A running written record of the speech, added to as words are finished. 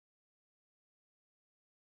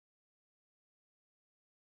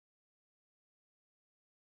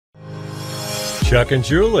Chuck and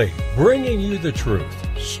Julie, bringing you the truth,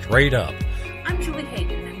 straight up. I'm Julie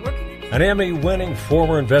Hayden, and working An Emmy-winning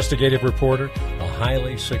former investigative reporter, a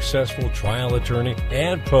highly successful trial attorney,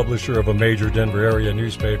 and publisher of a major Denver area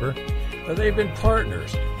newspaper. They've been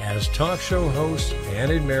partners as talk show hosts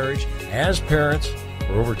and in marriage, as parents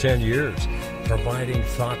for over 10 years, providing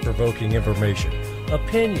thought-provoking information,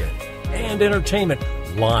 opinion, and entertainment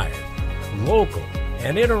live, local,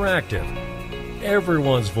 and interactive.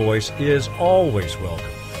 Everyone's voice is always welcome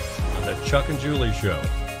on the Chuck and Julie Show.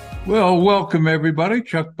 Well, welcome everybody.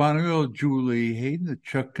 Chuck Bonneville, Julie Hayden, the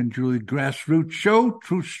Chuck and Julie Grassroots Show,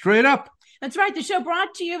 Truth Straight Up. That's right. The show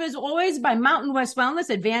brought to you, as always, by Mountain West Wellness,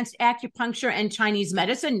 Advanced Acupuncture and Chinese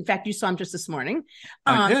Medicine. In fact, you saw him just this morning.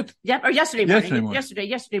 I did. Yep, or yesterday morning.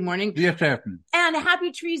 Yesterday morning. Afternoon. And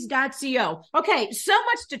happytrees.co. Okay, so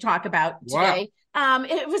much to talk about today. Wow.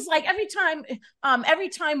 It was like every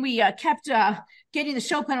time we kept getting the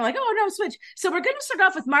show plan, we're like, oh, no, switch. So we're going to start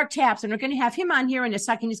off with Mark Tapson. We're going to have him on here in a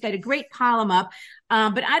second. He's got a great column up.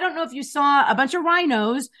 But I don't know if you saw a bunch of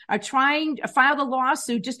rhinos are trying to file a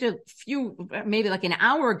lawsuit just a few, maybe like an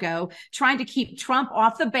hour ago, trying to keep Trump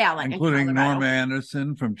off the ballot. Including Norma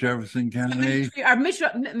Anderson from Jefferson County.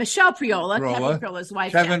 Michelle Priola, Kevin Priola's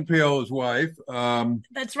wife. Kevin Priola's wife.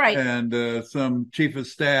 That's right. And some chief of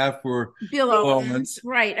staff for Bill Owens.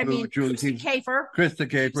 Right. I mean, Krista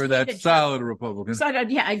Kafer, that's solid Republican. So,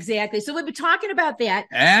 yeah, exactly. So we'll be talking about that.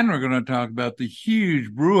 And we're going to talk about the huge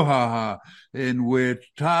brouhaha in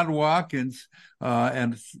which Todd Watkins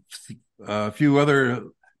and a few other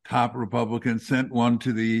top Republicans sent one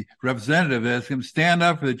to the representative, asking him stand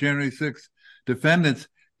up for the January 6th defendants.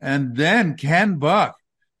 And then Ken Buck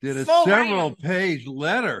did a several-page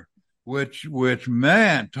letter, which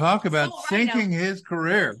man, talk about sinking his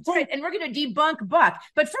career. Right, and we're going to debunk Buck.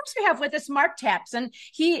 But first we have with us Mark Tapson.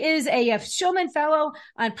 He is a Shulman Fellow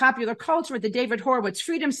on Popular Culture at the David Horowitz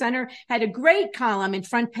Freedom Center. Had a great column in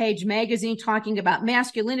Front Page Magazine talking about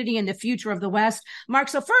masculinity and the future of the West. Mark,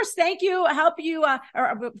 so first, thank you.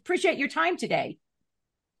 Appreciate your time today.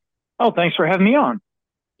 Oh, thanks for having me on.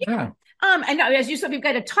 Yeah. I know, as you said, we've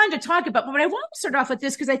got a ton to talk about, but I want to start off with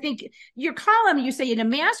this because I think your column, you say an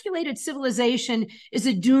emasculated civilization is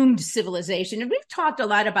a doomed civilization. And we've talked a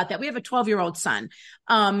lot about that. We have a 12-year-old son.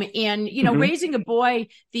 Raising a boy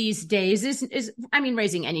these days is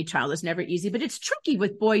raising any child is never easy, but it's tricky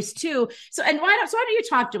with boys too. So why don't you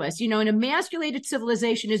talk to us? An emasculated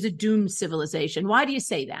civilization is a doomed civilization. Why do you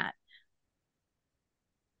say that?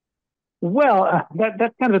 Well,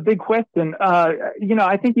 that's kind of a big question.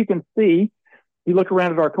 I think you can see, you look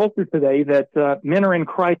around at our culture today, that men are in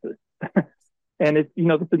crisis. And it's,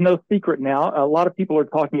 this is no secret now. A lot of people are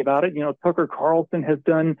talking about it. Tucker Carlson has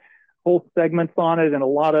done whole segments on it, and a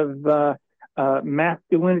lot of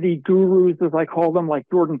masculinity gurus, as I call them, like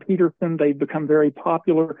Jordan Peterson, they've become very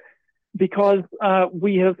popular because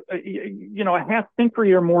we have, a half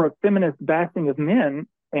century or more of feminist bashing of men.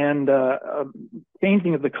 And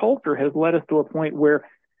changing of the culture has led us to a point where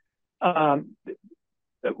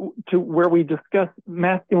we discuss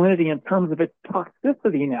masculinity in terms of its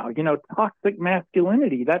toxicity now. Toxic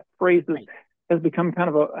masculinity, that phrase has become kind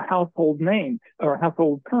of a household name or a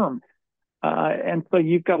household term. And so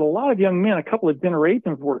you've got a lot of young men, a couple of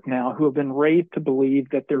generations worth now, who have been raised to believe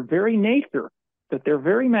that their very nature, that their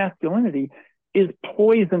very masculinity is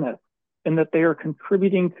poisonous, and that they are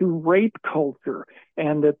contributing to rape culture,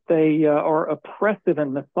 and that they are oppressive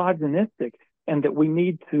and misogynistic, and that we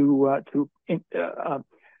need to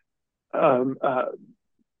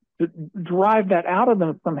drive that out of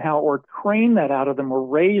them somehow, or train that out of them, or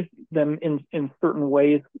raise them in certain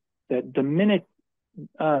ways that diminish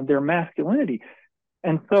their masculinity.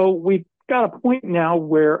 And so we've got a point now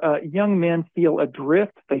where young men feel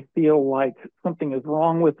adrift. They feel like something is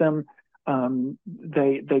wrong with them.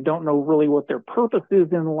 They don't know really what their purpose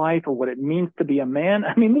is in life or what it means to be a man.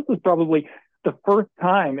 I mean, this is probably the first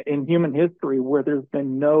time in human history where there's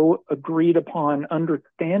been no agreed upon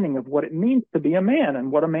understanding of what it means to be a man and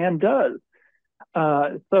what a man does.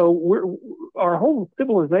 So our whole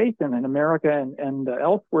civilization in America and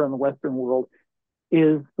elsewhere in the Western world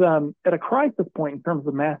is at a crisis point in terms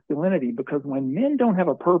of masculinity, because when men don't have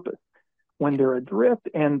a purpose, when they're adrift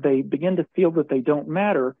and they begin to feel that they don't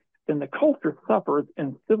matter, then the culture suffers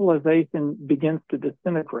and civilization begins to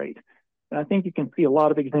disintegrate. And I think you can see a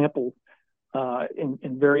lot of examples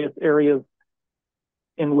in various areas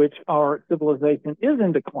in which our civilization is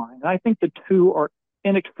in decline. And I think the two are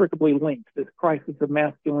inextricably linked, this crisis of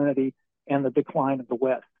masculinity and the decline of the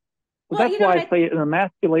West. So that's why I say an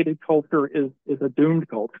emasculated culture is a doomed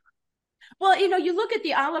culture. Well, you look at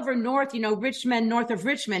the Oliver North, Richmond, north of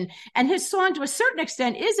Richmond, and his song to a certain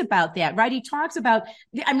extent is about that, right? He talks about,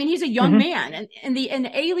 he's a young man and the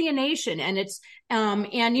alienation, and it's,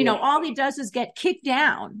 all he does is get kicked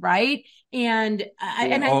down, right? And,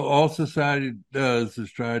 all society does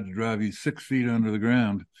is try to drive you 6 feet under the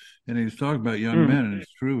ground. And he's talking about young men, and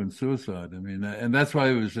it's true, and suicide. I mean, and that's why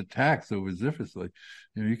it was attacked so vociferously.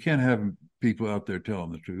 You can't have people out there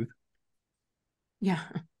telling the truth. Yeah.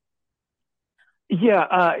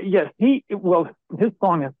 Yeah. Yes. His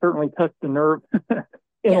song has certainly touched the nerve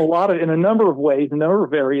in a number of ways, a number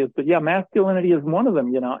of areas. But yeah, masculinity is one of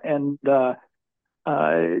them. And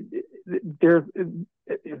there's,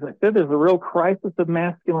 as I said, there's a real crisis of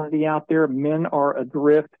masculinity out there. Men are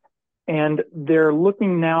adrift, and they're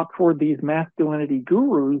looking now toward these masculinity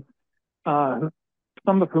gurus, some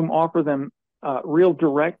of whom offer them real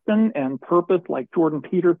direction and purpose, like Jordan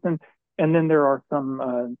Peterson. And then there are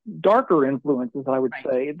some darker influences, I would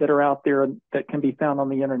say, that are out there that can be found on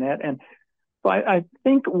the internet. And so I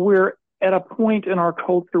think we're at a point in our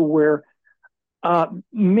culture where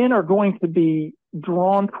men are going to be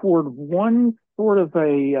drawn toward one sort of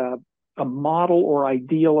a model or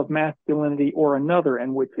ideal of masculinity or another,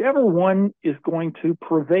 and whichever one is going to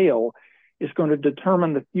prevail is going to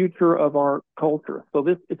determine the future of our culture. So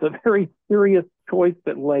it's a very serious choice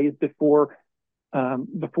that lays before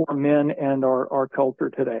men and our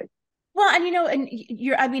culture today. Well, and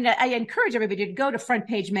I encourage everybody to go to Front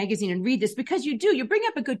Page Magazine and read this, because you bring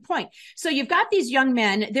up a good point. So you've got these young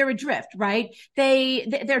men, they're adrift, right?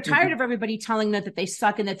 They're tired of everybody telling them that they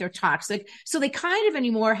suck and that they're toxic. So they kind of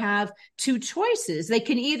anymore have two choices. They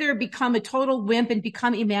can either become a total wimp and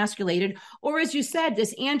become emasculated, or, as you said,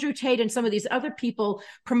 this Andrew Tate and some of these other people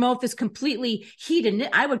promote this completely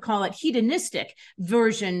I would call it hedonistic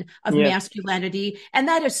version of masculinity. And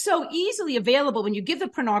that is so easily available when you give the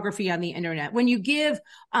pornography on the internet, when you give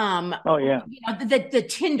the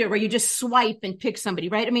Tinder where you just swipe and pick somebody,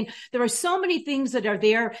 right? There are so many things that are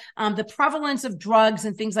there, the prevalence of drugs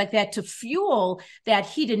and things like that to fuel that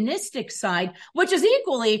hedonistic side, which is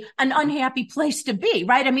equally an unhappy place to be,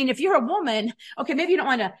 right? If you're a woman, okay, maybe you don't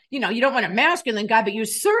want to, you don't want a masculine guy, but you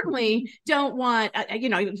certainly don't want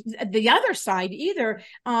the other side either.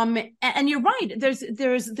 And you're right, there's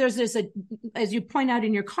this, as you point out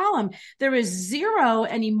in your column, there is zero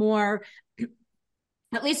anymore,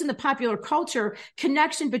 at least in the popular culture,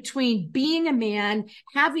 connection between being a man,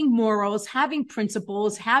 having morals, having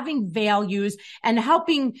principles, having values, and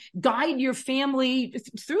helping guide your family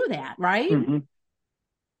through that, right? Mm-hmm.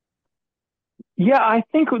 Yeah, I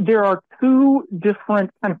think there are two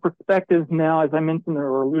different kind of perspectives now, as I mentioned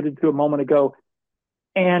or alluded to a moment ago.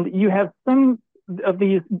 And you have some of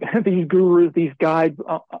these gurus, these guides,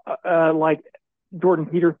 like Jordan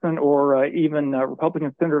Peterson, or even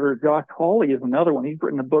Republican Senator Josh Hawley is another one. He's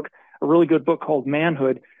written a really good book called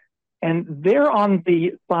Manhood. And they're on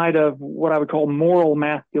the side of what I would call moral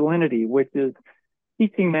masculinity, which is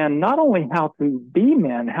teaching men not only how to be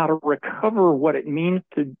men, how to recover what it means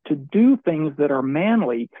to do things that are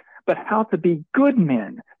manly, but how to be good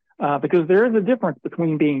men. Because there is a difference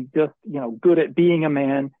between being just, good at being a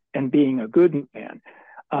man and being a good man.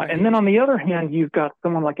 And then on the other hand, you've got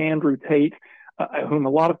someone like Andrew Tate, whom a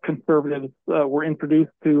lot of conservatives were introduced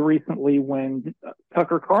to recently when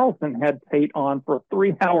Tucker Carlson had Tate on for a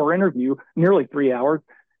 3-hour interview, nearly 3 hours.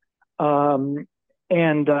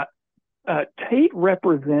 Tate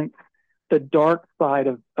represents the dark side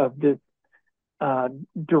of this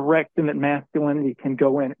direction that masculinity can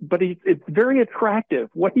go in, but it's very attractive.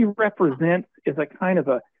 What he represents is a kind of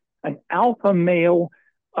an alpha male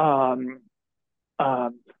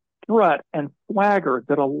strut and swagger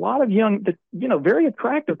that a lot of very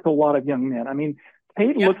attractive to a lot of young men.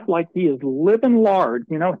 Tate looks like he is living large.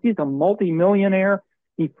 He's a multimillionaire.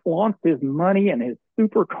 He flaunts his money and his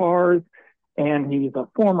supercars, and he's a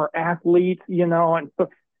former athlete, and so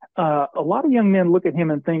a lot of young men look at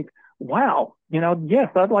him and think, wow, yes,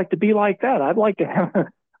 I'd like to be like that. I'd like to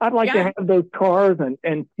have those cars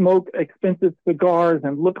and smoke expensive cigars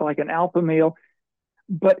and look like an alpha male.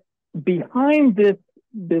 But behind this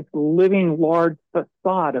living large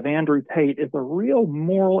facade of Andrew Tate is a real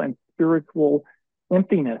moral and spiritual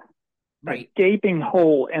emptiness, right? A gaping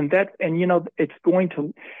hole.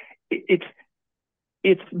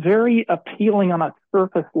 It's very appealing on a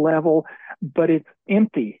surface level, but it's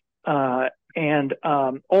empty, and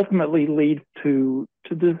ultimately leads to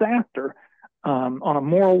disaster on a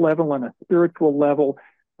moral level and a spiritual level.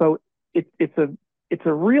 So it's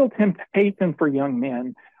a real temptation for young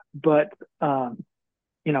men, but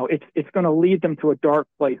it's going to lead them to a dark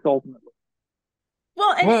place ultimately.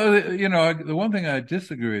 Well, the one thing I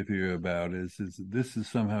disagree with you about is this is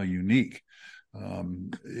somehow unique.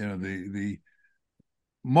 The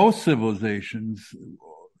most civilizations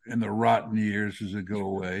in the rotten years as it go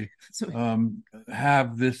away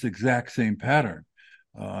have this exact same pattern.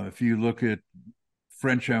 If you look at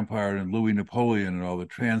French Empire and Louis Napoleon and all the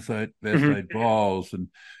transvestite balls and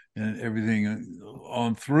everything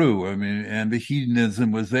on through. I mean, and the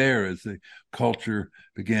hedonism was there as the culture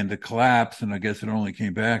began to collapse. And I guess it only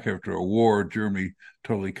came back after a war, Germany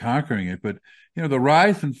totally conquering it. But, the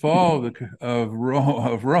rise and fall of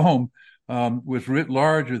Rome was writ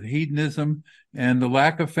large with hedonism and the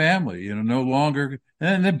lack of family, no longer,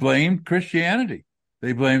 and they blamed Christianity.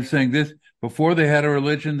 They blamed saying this before they had a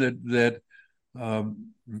religion that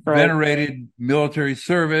venerated military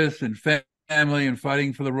service and family and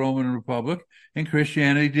fighting for the Roman Republic, and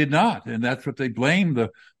Christianity did not. And that's what they blamed the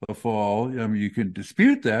fall. I mean, you can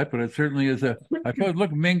dispute that, but it certainly is I suppose,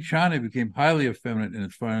 look, Ming China became highly effeminate in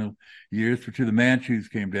its final years, until the Manchus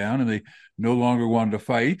came down and they no longer wanted to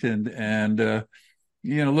fight. And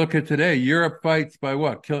look at today, Europe fights by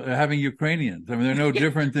what? Having Ukrainians. I mean, they're no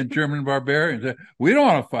different than German barbarians. We don't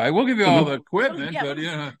want to fight. We'll give you all the equipment, but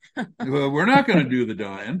we're not going to do the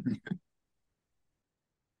dying.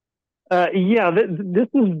 This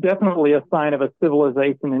is definitely a sign of a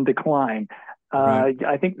civilization in decline. Right.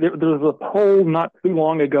 I think there was a poll not too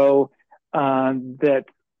long ago that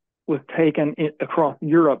was taken across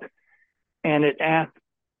Europe, and it asked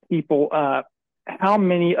people, how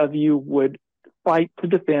many of you would fight to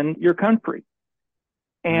defend your country?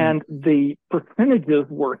 And the percentages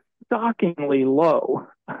were shockingly low.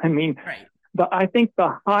 I mean, I think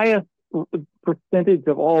the highest percentage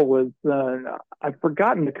of all was, I've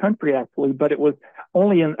forgotten the country actually, but it was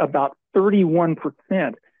only in about 31%.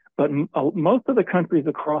 But most of the countries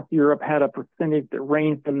across Europe had a percentage that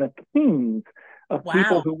ranged in the teens of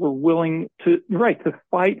people who were willing to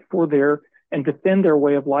fight for and defend their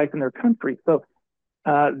way of life in their country. So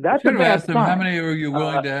that's a bad sign. How many are you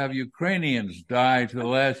willing to have Ukrainians die to the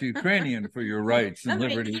last Ukrainian for your rights and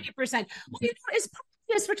liberty? 80%.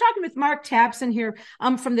 Yes, we're talking with Mark Tapson here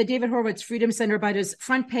from the David Horowitz Freedom Center about his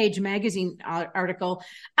front page magazine article.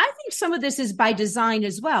 I think some of this is by design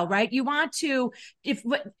as well, right? You want to,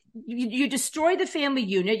 you destroy the family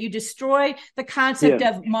unit, you destroy the concept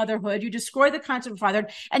of motherhood, you destroy the concept of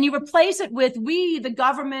fatherhood, and you replace it with we, the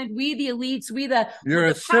government, we, the elites, You're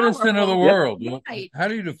a citizen of the world. Right. How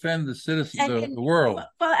do you defend the citizens of the world?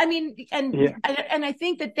 Well, I mean, and I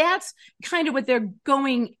think that's kind of what they're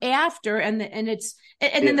going after, and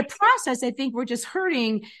in the process, I think we're just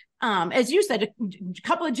hurting, as you said, a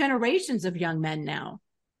couple of generations of young men now.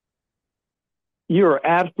 You're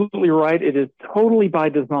absolutely right. It is totally by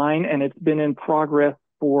design, and it's been in progress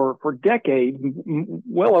for decades,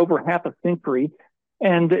 well over half a century.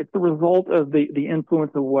 And it's the result of the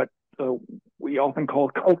influence of what we often call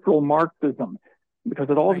cultural Marxism, because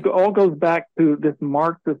it all goes back to this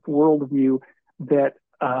Marxist worldview that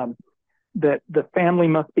the family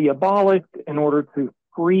must be abolished in order to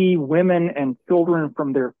free women and children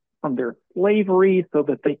from their slavery, so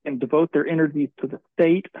that they can devote their energies to the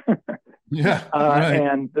state.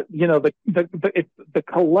 And the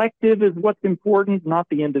collective is what's important, not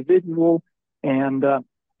the individual. And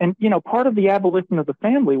part of the abolition of the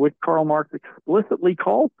family, which Karl Marx explicitly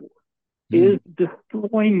called for, is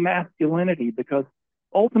destroying masculinity, because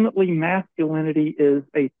ultimately masculinity is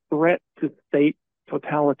a threat to state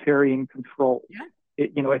totalitarian control.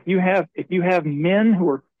 If you have men who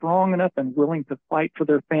are strong enough and willing to fight for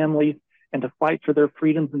their families and to fight for their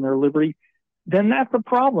freedoms and their liberty, then that's a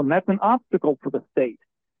problem. That's an obstacle for the state.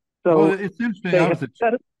 So it's interesting. I was a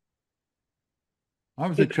child.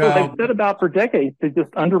 They've set about for decades to just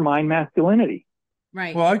undermine masculinity.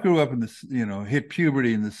 Right. Well, I grew up hit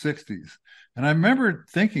puberty in the 60s. And I remember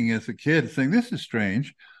thinking as a kid, saying, this is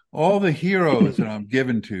strange. All the heroes that I'm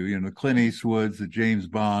given to, the Clint Eastwoods, the James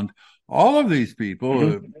Bond, all of these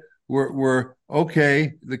people were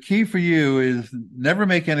okay. The key for you is never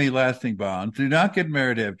make any lasting bonds. Do not get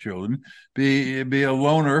married to have children. Be a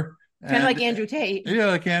loner. Kind of like Andrew Tate. Yeah,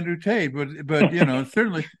 like Andrew Tate. But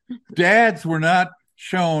certainly dads were not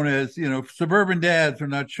shown as, suburban dads are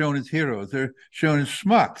not shown as heroes. They're shown as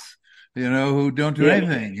schmucks, who don't do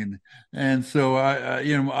anything. And so I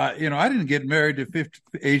didn't get married to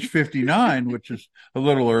age 59, which is a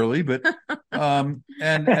little early, but, and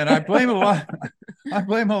I blame a lot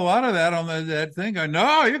of that on that thing.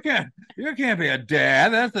 No, you can't be a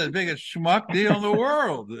dad. That's the biggest schmuck deal in the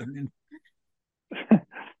world. I mean,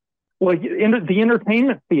 well, the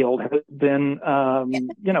entertainment field has been, a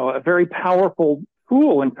very powerful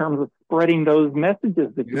tool in terms of spreading those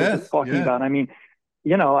messages that you were just talking about. I mean,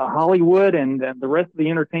 Hollywood and the rest of the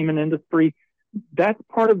entertainment industry, that's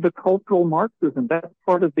part of the cultural Marxism. That's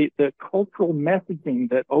part of the cultural messaging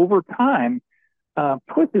that over time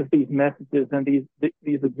pushes these messages and these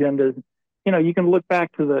agendas. You can look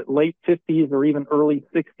back to the late 50s or even early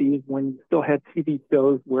 60s when you still had TV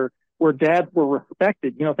shows where dads were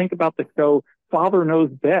respected. Think about the show Father Knows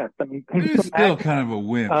Best. I mean, he was still kind of a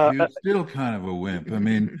wimp. He was still kind of a wimp. I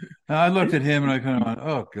mean, I looked at him and I kind of went,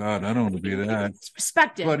 "Oh God, I don't want to be that." It's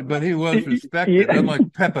respected, but he was respected.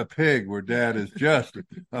 Unlike Peppa Pig, where Dad is just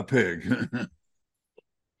a pig.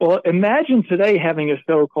 Well, imagine today having a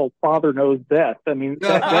show called Father Knows Best. I mean,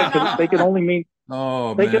 they can only mean.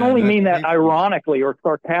 Oh, they can only mean that ironically or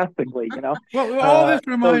sarcastically, Well, all this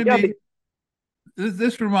reminded me.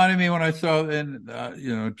 This reminded me when I saw, and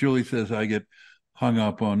Julie says I get hung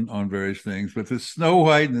up on various things, but the Snow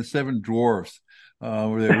White and the Seven Dwarfs,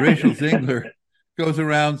 where Rachel Ziegler goes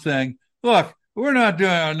around saying, "Look, we're not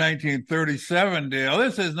doing a 1937 deal.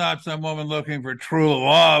 This is not some woman looking for true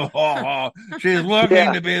love. She's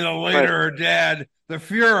looking to be the leader her dad, the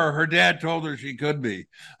Fuhrer her dad told her she could be."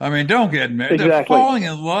 I mean, don't get married. Exactly. Falling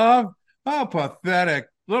in love? How pathetic.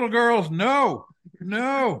 Little girls, no.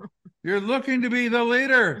 You're looking to be the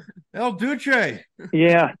leader. El Duce.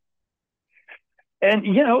 Yeah. And,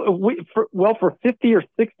 for 50 or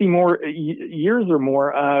 60 more years or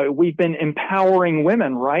more, we've been empowering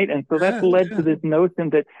women, right? And so that's led to this notion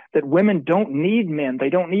that women don't need men. They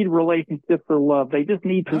don't need relationships or love. They just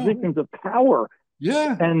need positions of power.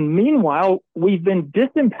 Yeah. And meanwhile, we've been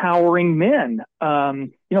disempowering men.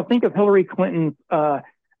 Think of Hillary Clinton's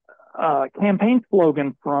campaign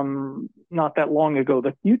slogan from not that long ago: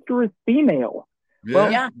 "The future is female."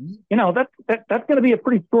 Yeah. Well, that's going to be a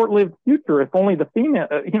pretty short-lived future if only the female,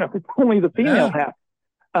 if it's only the female half.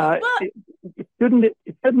 Shouldn't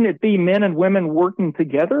it be men and women working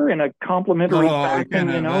together in a complementary fashion,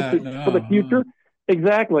 for the future?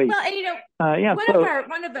 Exactly. Well, and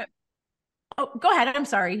go ahead. I'm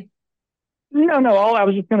sorry. No. I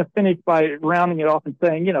was just going to finish by rounding it off and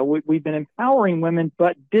saying, we've been empowering women,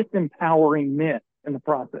 but disempowering men in the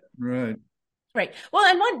process. Right. Right. Well,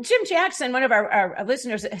 and Jim Jackson, one of our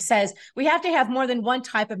listeners, says we have to have more than one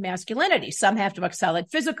type of masculinity. Some have to excel at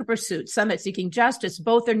physical pursuits, some at seeking justice.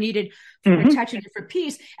 Both are needed for protection and for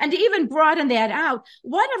peace. And to even broaden that out,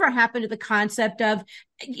 whatever happened to the concept of,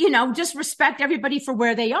 just respect everybody for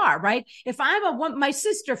where they are, right? If I'm my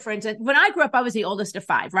sister, for instance, when I grew up, I was the oldest of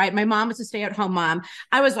five, right? My mom was a stay-at-home mom.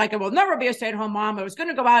 I was like, I will never be a stay-at-home mom. I was going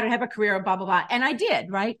to go out and have a career, blah, blah, blah. And I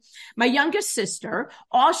did, right? My youngest sister,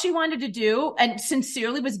 all she wanted to do, and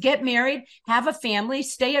sincerely, was get married, have a family,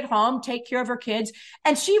 stay at home, take care of her kids.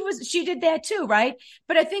 And she did that too, right?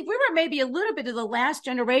 But I think we were maybe a little bit of the last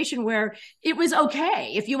generation where it was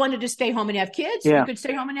okay. If you wanted to stay home and have kids, you could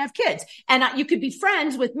stay home and have kids. And you could be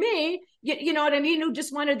friends with me, you know what I mean, who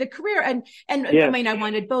just wanted the career. And I mean, I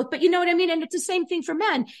wanted both, but you know what I mean? And it's the same thing for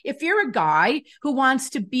men. If you're a guy who wants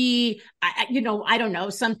to be, I don't know,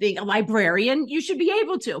 a librarian, you should be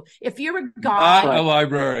able to. If you're a guy. Not a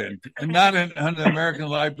librarian, not an American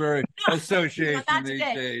Library Association these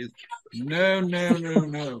days.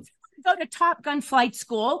 No. Go to Top Gun flight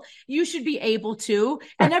school, you should be able to,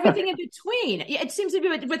 and everything in between. It seems to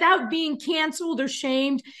be without being canceled or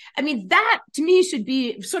shamed. I mean, that to me should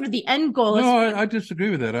be sort of the end goal. No, I disagree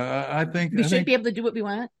with that. I think we should be able to do what we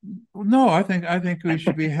want. No, I think we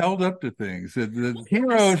should be held up to things. The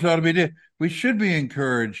heroes ought to be. We should be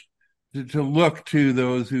encouraged to look to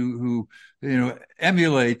those who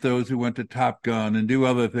emulate those who went to Top Gun and do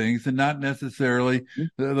other things, and not necessarily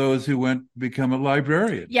those who become a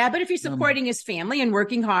librarian. Yeah, but if you're supporting his family and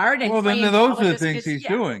working hard, and then those are the things he's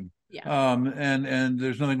doing. Yeah. And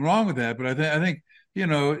there's nothing wrong with that. But I think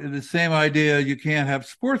the same idea. You can't have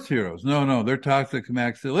sports heroes. No, they're toxic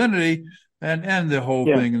masculinity. And the whole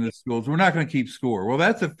thing in the schools, we're not going to keep score. Well,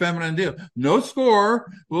 that's a feminine deal. No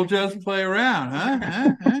score. We'll just play around,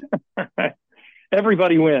 huh?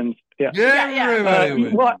 Everybody wins. Yeah. Everybody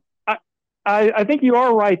wins. Well, I think you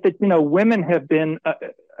are right that women have been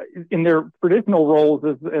in their traditional roles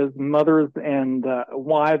as mothers and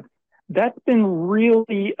wives. That's been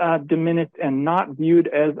really diminished and not viewed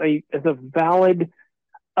as a valid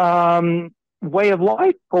way of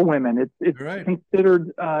life for women. It's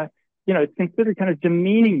considered. It's considered kind of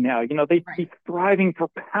demeaning now. They be striving for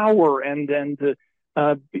power and to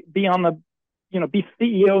be on the, be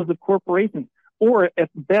CEOs of corporations, or at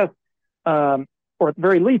best, or at the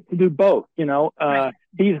very least, to do both. Be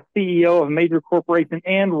the CEO of a major corporation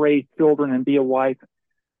and raise children and be a wife.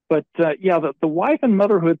 But the wife and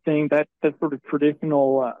motherhood thing, that sort of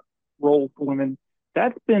traditional role for women,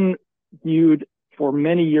 that's been viewed for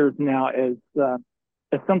many years now as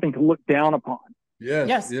as something to look down upon.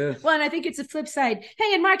 Yes. Well, and I think it's a flip side.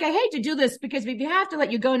 Hey, and Mark, I hate to do this because we have to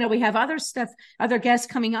let you go now. We have other guests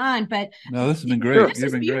coming on, but no, this has been great.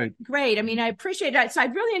 You've been great. Great. I mean, I appreciate that. So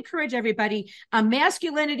I'd really encourage everybody,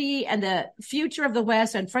 Masculinity and the Future of the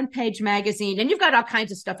West on Front Page Magazine. And you've got all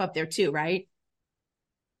kinds of stuff up there too, right?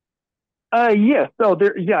 Yes. So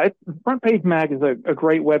Front Page Mag is a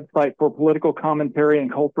great website for political commentary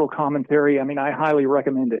and cultural commentary. I mean, I highly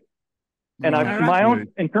recommend it. And my own,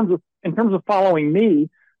 in terms of following me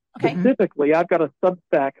specifically, I've got a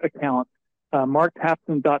Substack account,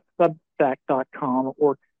 marktapson.substack.com,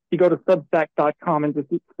 or you go to substack.com and just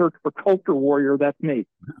search for Culture Warrior. That's me.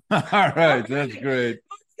 All right. That's great.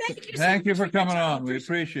 Thank you for coming on. We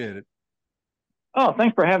appreciate it. Oh,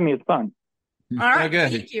 thanks for having me. It's fun. All right.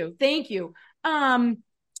 Okay. Thank you.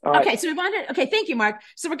 Okay, so thank you, Mark.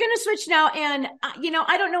 So we're going to switch now. And,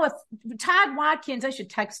 I don't know if Todd Watkins, I should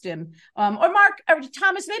text him, or Mark or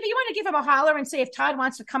Thomas, maybe you want to give him a holler and say if Todd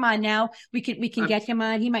wants to come on now, we can get him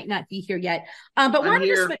on. He might not be here yet. But we're going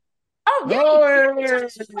to switch. Oh, yeah.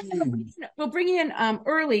 We'll bring you in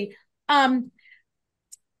early.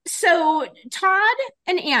 So Todd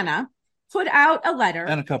and Anna put out a letter.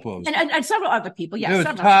 And a couple of and several other people. Yes. It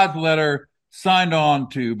was Todd's letter signed on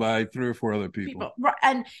to by 3 or 4 other people.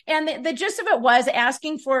 And the gist of it was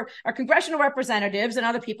asking for our congressional representatives and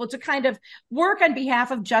other people to kind of work on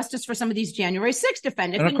behalf of justice for some of these January 6th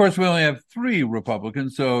defendants. And of course, we only have 3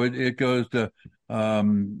 Republicans, so it goes to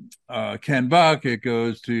Ken Buck, it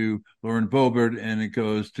goes to Lauren Boebert, and it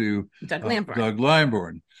goes to Doug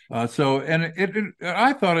Lamborn. I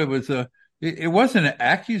thought it was it wasn't an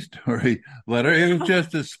accusatory letter. It was just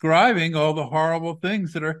describing all the horrible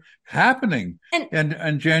things that are happening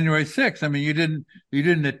and January 6th. I mean, you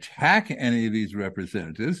didn't attack any of these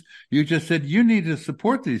representatives. You just said you need to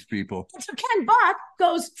support these people. So Ken Buck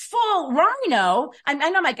goes full rhino. I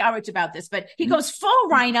know Mike Gowrich about this, but he goes full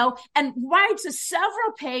rhino and writes a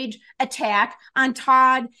several-page attack on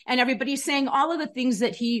Todd and everybody, saying all of the things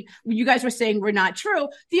that you guys were saying were not true.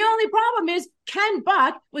 The only problem is Ken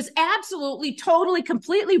Buck was absolutely, totally,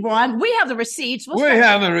 completely wrong. We have the receipts. We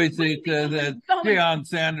have the receipts that Deion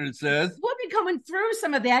Sanders says. We'll be going through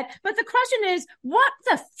some of that. But the question is, what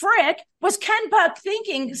the frick was Ken Buck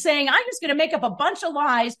thinking, saying, I'm just going to make up a bunch of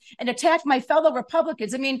lies and attack my fellow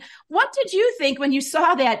Republicans? I mean, what did you think when you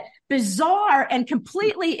saw that bizarre and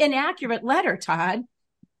completely inaccurate letter, Todd?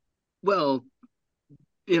 Well,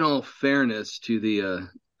 in all fairness to the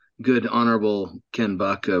good, honorable Ken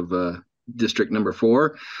Buck of District Number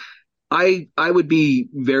 4, I would be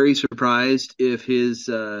very surprised if his,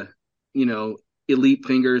 elite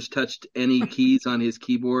fingers touched any keys on his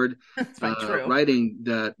keyboard, writing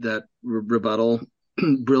that rebuttal,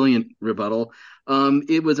 brilliant rebuttal.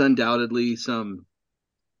 It was undoubtedly some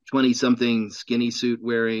 20-something skinny suit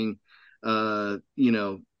wearing, college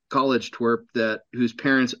twerp whose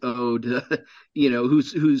parents owed,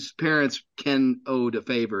 whose parents Ken owed a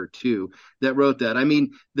favor to, that wrote that. I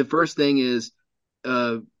mean, the first thing is,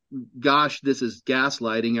 gosh, this is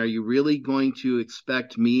gaslighting. Are you really going to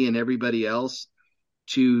expect me and everybody else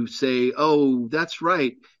to say, oh, that's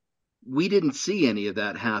right, we didn't see any of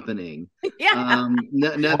that happening? Yeah.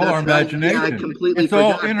 All our imagination. I completely it's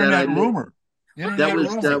forgot all internet that rumor.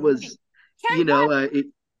 That was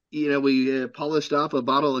we polished off a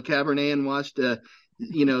bottle of Cabernet and watched binging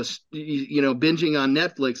on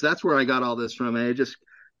Netflix. That's where I got all this from. I just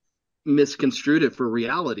misconstrued it for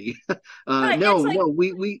reality.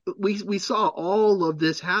 We saw all of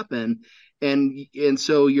this happen, and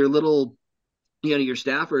so your little, your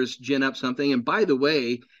staffers gin up something. And by the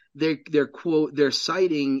way, they're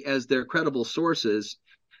citing as their credible sources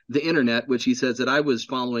the internet, which he says that I was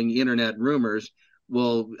following internet rumors.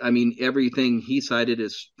 Well, I mean, everything he cited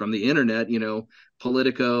is from the internet,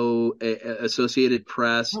 Politico, Associated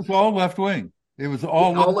Press. It was all left wing. It was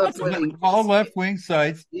all left wing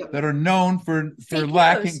sites that are known for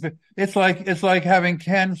lacking. It's like having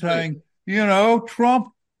Ken saying, Trump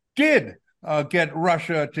did get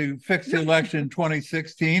Russia to fix the election in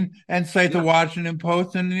 2016 and cite the Washington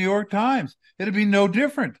Post and the New York Times. It'd be no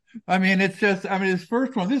different. I mean, his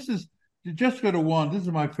first one, this is just go to one. This is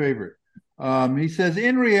my favorite. He says,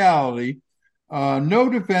 in reality, no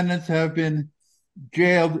defendants have been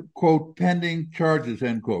jailed, quote, pending charges,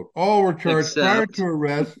 end quote. All were charged prior to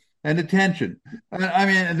arrest and detention.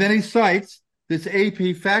 And then he cites this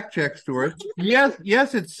AP fact check story.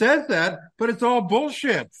 Yes, it says that, but it's all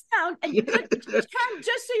bullshit. Just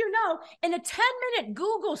so you know, in a 10-minute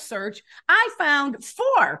Google search, I found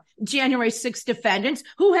 4 January 6th defendants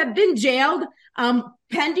who have been jailed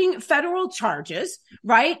pending federal charges,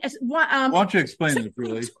 right? Why don't you explain it,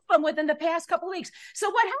 really? Within the past couple of weeks. So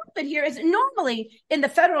what happened here is normally in the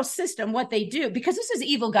federal system, what they do, because this is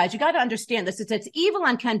evil, guys, you got to understand this. It's evil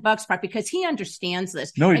on Ken Buck's part because he understands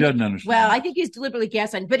this. No, he doesn't understand. Well, I think he's deliberately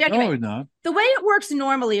gaslighting. But anyway, no, he's not. The way it works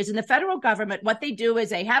normally is in the federal government, what they do is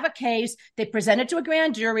they have a case, they present it to a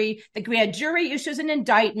grand jury, the grand jury issues an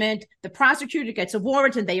indictment, the prosecutor gets a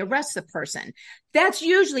warrant, and they arrest the person. That's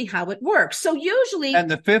usually how it works. So usually...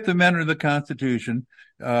 And the Fifth Amendment of the Constitution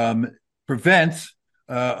prevents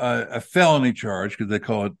a felony charge, because they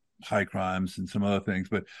call it high crimes and some other things,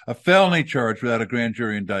 but a felony charge without a grand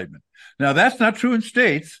jury indictment. Now, that's not true in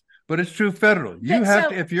states, but it's true federally. You have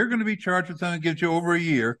to, if you're going to be charged with something that gives you over a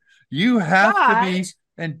year, you have to be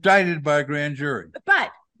indicted by a grand jury.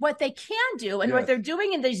 But what they can do, and what they're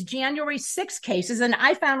doing in these January 6 cases, and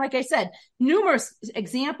I found, like I said, numerous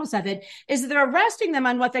examples of it, is they're arresting them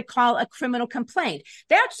on what they call a criminal complaint.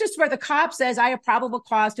 That's just where the cop says, I have probable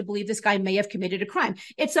cause to believe this guy may have committed a crime.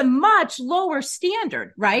 It's a much lower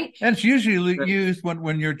standard, right? And it's usually used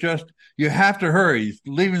when you're just, you have to hurry. He's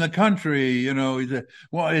leaving the country, you know.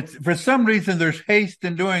 It's for some reason there's haste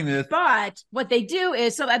in doing this. But what they do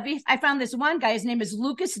is, so I found this one guy, his name is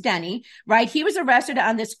Lucas Denny, right? He was arrested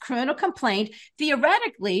on this criminal complaint.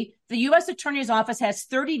 Theoretically, the U.S. Attorney's Office has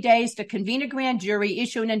 30 days to convene a grand jury,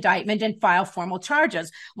 issue an indictment, and file formal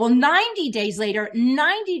charges. Well, 90 days later,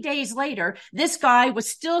 this guy was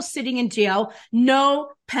still sitting in jail,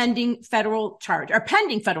 no pending federal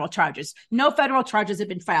charges. No federal charges have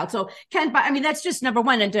been filed. So, that's just number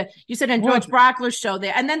one. And you said on George Brockler's show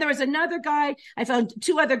there. And then there was another guy. I found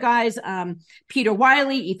two other guys, Peter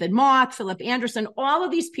Wiley, Ethan Mock, Philip Anderson, all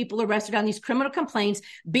of these people arrested on these criminal complaints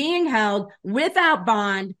being held without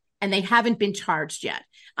bond, and they haven't been charged yet.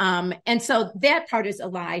 And so that part is a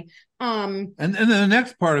lie. And then the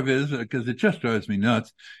next part of it is, because it just drives me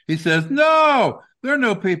nuts, he says, no, there are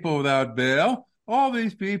no people without bail. All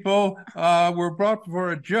these people were brought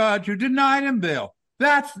before a judge who denied him bail.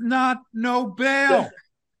 That's not no bail.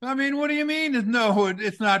 I mean, what do you mean? No,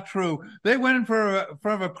 it's not true. They went in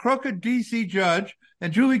from a crooked D.C. judge,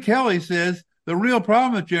 and Julie Kelly says the real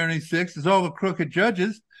problem with January 6th is all the crooked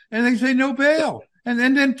judges, and they say no bail. And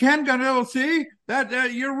then Ken got LLC.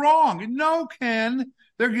 That you're wrong. No, Ken.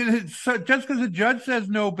 Just because the judge says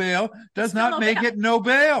no bail does not make it no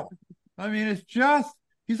bail. I mean, it's just,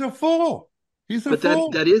 he's a fool. He's a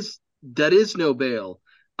fool. That is no bail.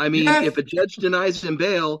 I mean, if a judge denies him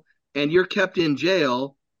bail and you're kept in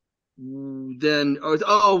jail, then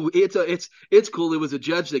it's cool. It was a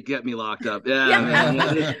judge that got me locked up.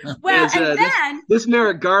 This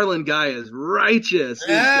Merrick Garland guy is righteous.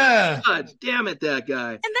 Yeah. God damn it, that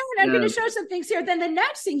guy. And then I'm going to show some things here. Then the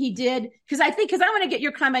next thing he did, because I want to get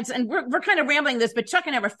your comments, and we're kind of rambling this, but Chuck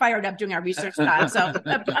and I were fired up doing our research time, so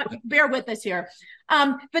bear with us here.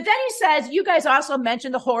 But then he says, you guys also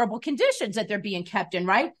mentioned the horrible conditions that they're being kept in,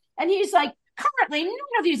 right? And he's like, currently,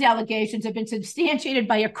 none of these allegations have been substantiated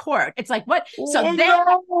by a court. It's like, what? So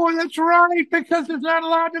no, that's right, because it's not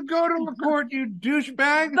allowed to go to a court, you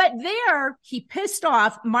douchebag. But there, he pissed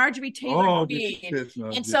off Marjorie Taylor Greene.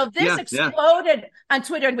 And so this exploded on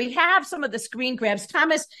Twitter, and we have some of the screen grabs.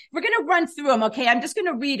 Thomas, we're going to run through them, okay? I'm just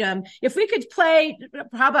going to read them. If we could play,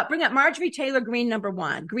 how about bring up Marjorie Taylor Greene number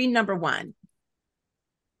one.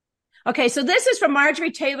 Okay, so this is from Marjorie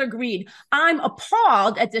Taylor Greene. I'm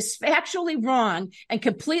appalled at this factually wrong and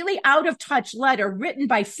completely out of touch letter written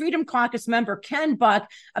by Freedom Caucus member Ken Buck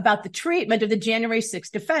about the treatment of the January 6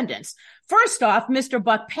 defendants. First off, Mr.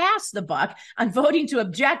 Buck passed the buck on voting to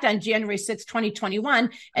object on January 6, 2021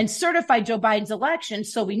 and certify Joe Biden's election.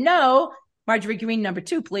 So we know, Marjorie Greene number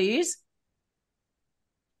 2, please.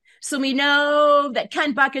 So we know that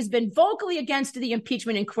Ken Buck has been vocally against the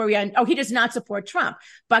impeachment inquiry he does not support Trump.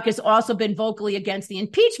 Buck has also been vocally against the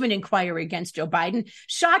impeachment inquiry against Joe Biden,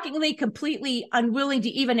 shockingly, completely unwilling to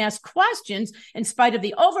even ask questions in spite of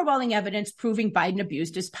the overwhelming evidence proving Biden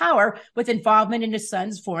abused his power with involvement in his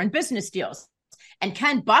son's foreign business deals. And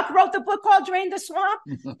Ken Buck wrote the book called Drain the Swamp.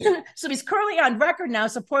 So he's currently on record now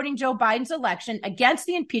supporting Joe Biden's election against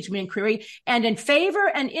the impeachment inquiry and in favor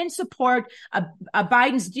and in support of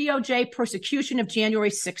Biden's DOJ persecution of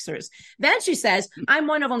January 6ers. Then she says, I'm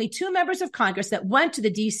one of only 2 members of Congress that went to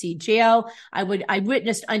the D.C. jail. I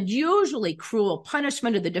witnessed unusually cruel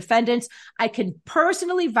punishment of the defendants. I can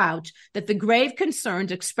personally vouch that the grave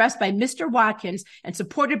concerns expressed by Mr. Watkins and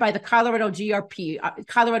supported by the Colorado GOP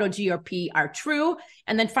are true.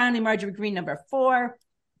 And then finally, Marjorie Greene number 4.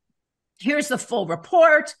 Here's the full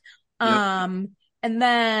report. And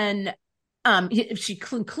then She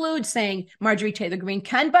concludes saying, Marjorie Taylor Greene,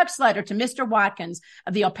 Ken Buck's letter to Mr. Watkins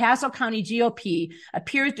of the El Paso County GOP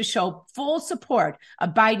appears to show full support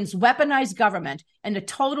of Biden's weaponized government and a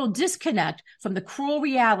total disconnect from the cruel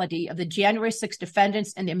reality of the January 6th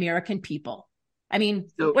defendants and the American people. I mean,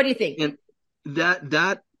 so, what do you think? And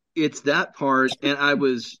that it's that part. And I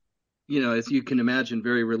was, as you can imagine,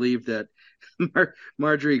 very relieved that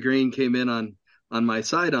Marjorie Greene came in on my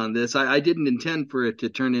side on this. I didn't intend for it to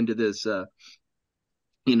turn into this, the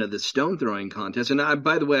stone throwing contest. And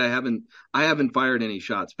by the way, I haven't fired any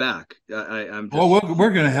shots back. I'm just,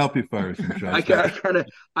 we're going to help you fire some shots back.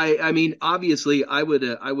 I mean, obviously I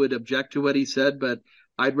would object to what he said, but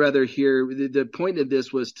I'd rather hear the point of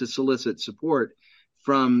this was to solicit support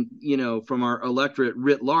from our electorate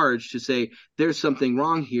writ large to say there's something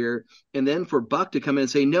wrong here, and then for Buck to come in and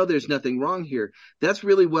say no, there's nothing wrong here. That's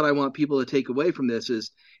really what I want people to take away from this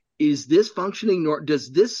is this functioning, does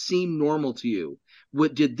this seem normal to you?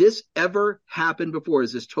 Did this ever happen before?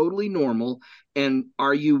 Is this totally normal? And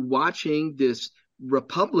are you watching this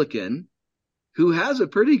Republican who has a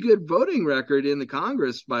pretty good voting record in the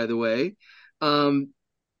Congress, by the way,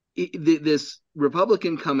 this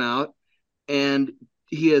Republican come out and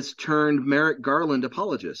he has turned Merrick Garland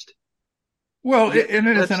apologist. Well,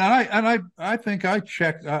 I think I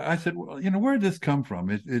checked. I said, well, where did this come from?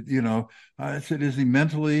 I said, is he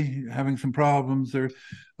mentally having some problems?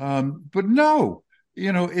 But no,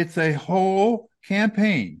 it's a whole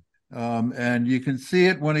campaign, and you can see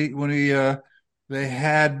it when they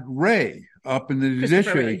had Ray up in the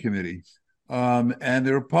Judiciary Committee, and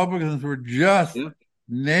the Republicans were just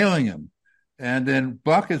nailing him. And then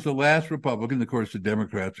Buck is the last Republican. Of course, the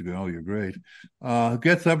Democrats are going, oh, you're great.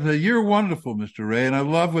 Gets up and says, you're wonderful, Mr. Ray. And I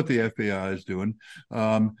love what the FBI is doing.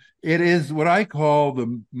 It is what I call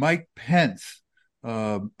the Mike Pence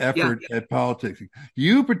effort at politics.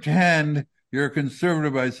 You pretend you're a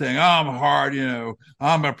conservative by saying, oh, I'm hard,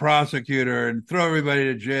 I'm a prosecutor, and throw everybody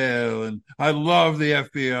to jail. And I love the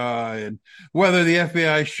FBI. And whether the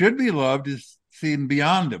FBI should be loved is seen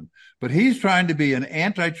beyond him. But he's trying to be an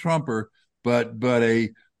anti-Trumper, but a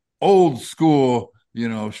old school,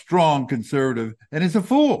 strong conservative, and he's a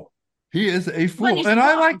fool. He is a fool. And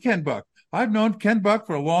I like Ken Buck. I've known Ken Buck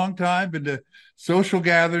for a long time, been to social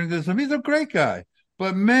gatherings. He's a great guy.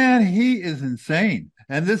 But man, he is insane.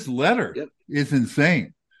 And this letter is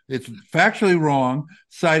insane. It's factually wrong,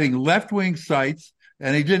 citing left-wing sites.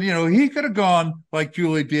 And he didn't, he could have gone like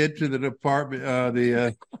Julie did to the Department,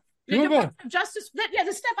 the Department of Justice.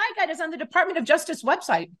 The stuff I got is on the Department of Justice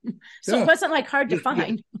website. So it wasn't hard to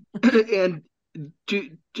find. And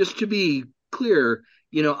just to be clear,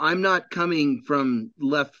 I'm not coming from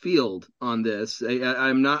left field on this.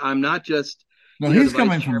 I'm not just. No, he's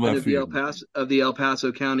coming from left field. Of the El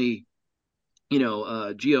Paso County,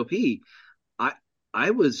 GOP.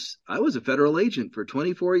 I was a federal agent for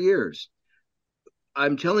 24 years.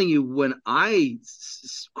 I'm telling you, when I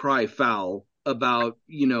cry foul about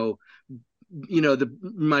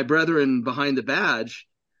my brethren behind the badge,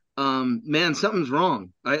 man, something's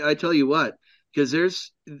wrong. I tell you what, because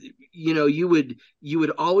there's you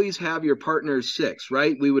would always have your partner's six,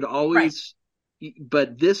 right? We would always,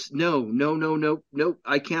 but this no,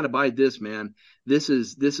 I can't abide this, man. This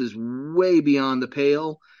is way beyond the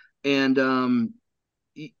pale, and and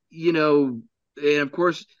of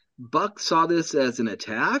course Buck saw this as an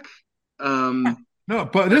attack. No,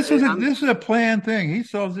 but this is a planned thing. He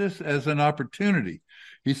saw this as an opportunity.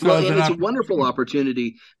 It's a wonderful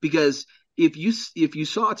opportunity, because if you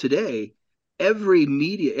saw today, every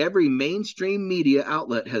mainstream media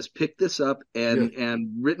outlet has picked this up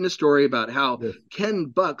and written a story about how Ken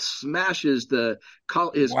Buck smashes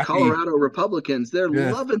his Colorado Republicans. They're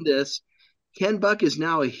loving this. Ken Buck is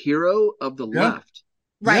now a hero of the left.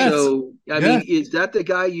 Right. So, I mean, is that the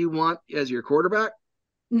guy you want as your quarterback?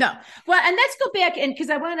 No. Well, and let's go back, and because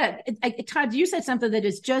I want to, Todd, you said something that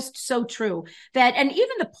is just so true, that, and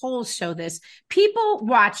even the polls show this, people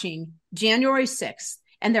watching January 6th,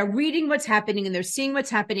 and they're reading what's happening, and they're seeing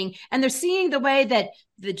what's happening, and they're seeing the way that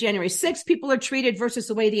the January 6th people are treated versus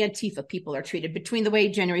the way the Antifa people are treated, between the way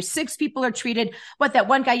January 6th people are treated. What, that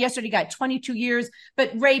one guy yesterday got 22 years,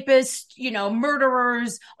 but rapists,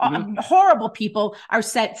 murderers, horrible people are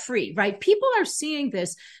set free, right? People are seeing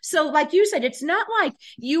this. So like you said, it's not like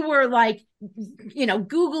you were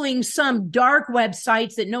Googling some dark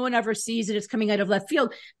websites that no one ever sees and it's coming out of left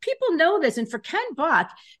field. People know this. And for Ken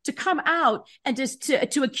Buck to come out and just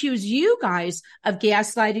to accuse you guys of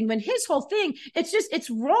gaslighting, when his whole thing, it's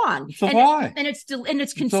wrong. It's a lie. And it's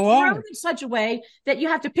construed in such a way that you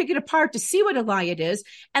have to pick it apart to see what a lie it is.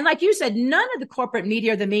 And like you said, none of the corporate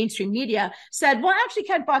media or the mainstream media said, well, actually,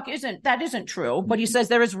 Ken Buck isn't true. What he says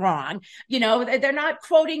there is wrong. They're not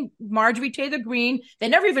quoting Marjorie Taylor Greene. They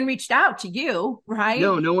never even reached out to you, right?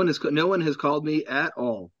 No one has called me at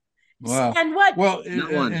all. Wow. And what? Well,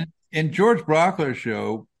 in George Brockler's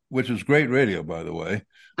show, which is great radio, by the way,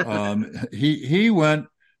 he went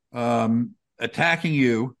attacking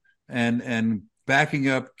you and backing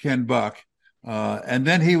up Ken Buck, and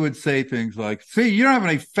then he would say things like, "See, you don't have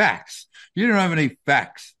any facts. You don't have any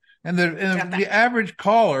facts." And the average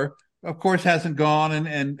caller, of course, hasn't gone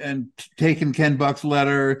and taken Ken Buck's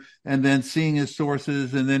letter and then seeing his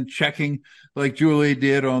sources and then checking like Julie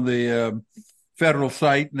did on the federal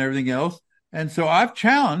site and everything else. And so I've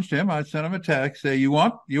challenged him. I sent him a text, say, you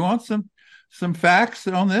want some facts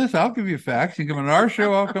on this? I'll give you facts. You come on our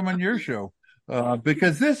show, I'll come on your show.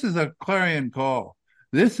 Because this is a clarion call.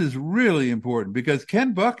 This is really important because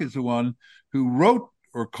Ken Buck is the one who wrote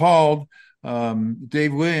or called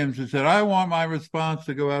Dave Williams and said, I want my response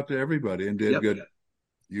to go out to everybody, and did good.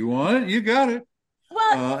 You want it? You got it.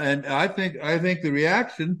 Well, and I think the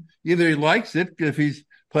reaction, either he likes it if he's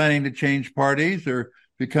planning to change parties or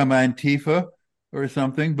become Antifa or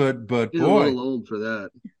something, but he's boy, a little old for that.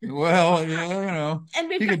 Well,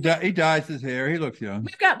 and he dyes his hair. He looks young.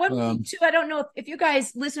 We've got one thing too. I don't know if you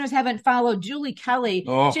guys, listeners, haven't followed Julie Kelly.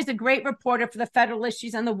 She's a great reporter for the Federalist.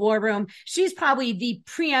 She's on the War Room. She's probably the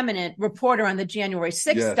preeminent reporter on the January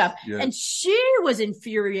 6th stuff. Yes. And she was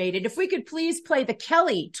infuriated. If we could please play the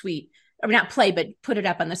Kelly tweet, or not play, but put it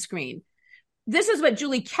up on the screen. This is what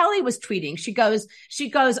Julie Kelly was tweeting. She goes,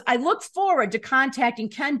 I look forward to contacting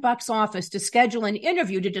Ken Buck's office to schedule an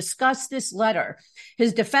interview to discuss this letter.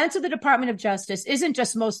 His defense of the Department of Justice isn't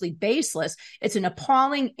just mostly baseless. It's an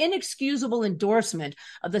appalling, inexcusable endorsement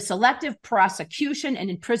of the selective prosecution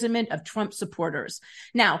and imprisonment of Trump supporters.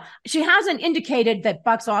 Now, she hasn't indicated that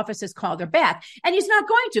Buck's office has called her back, and he's not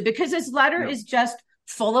going to, because his letter is just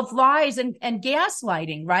full of lies and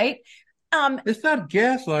gaslighting, right? It's not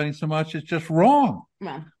gaslighting so much; it's just wrong.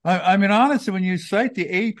 Yeah. I mean, honestly, when you cite the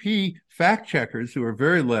AP fact checkers who are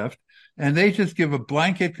very left, and they just give a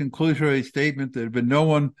blanket conclusory statement that no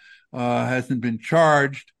one hasn't been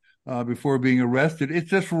charged before being arrested, it's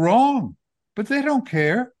just wrong. But they don't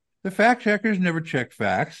care. The fact checkers never check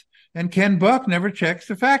facts, and Ken Buck never checks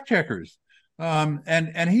the fact checkers.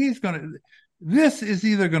 And he's going to. This is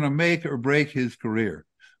either going to make or break his career,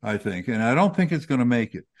 I think, and I don't think it's going to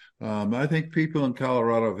make it. I think people in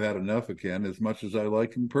Colorado have had enough of Ken, as much as I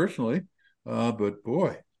like him personally. But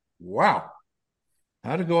boy, wow.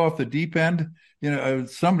 How to go off the deep end.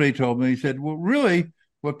 Somebody told me, he said, well, really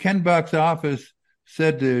what Ken Buck's office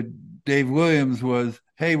said to Dave Williams was,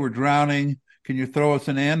 hey, we're drowning. Can you throw us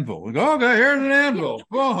an anvil? We go, okay, here's an anvil.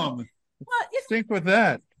 Boom. Well, think with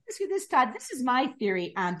that. This, Todd, this is my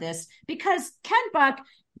theory on this, because Ken Buck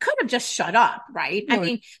could have just shut up, right? No,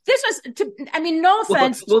 no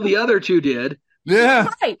offense. Well, the other two did. Yeah.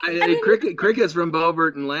 Right. Cricket's from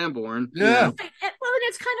Beaufort and Lamborn. Yeah. Well, and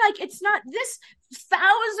it's kind of like, it's not this,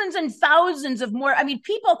 thousands and thousands of more. I mean,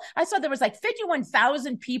 people, I saw there was like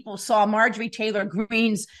 51,000 people saw Marjorie Taylor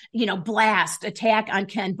Greene's, blast attack on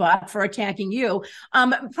Ken Buck for attacking you.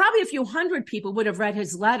 Probably a few hundred people would have read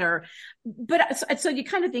his letter. But so you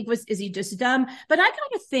kind of think, is he just dumb? But I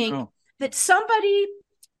kind of think that somebody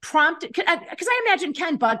prompted, because I imagine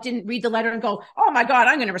Ken Buck didn't read the letter and go, oh my God,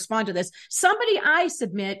 I'm going to respond to this. Somebody, I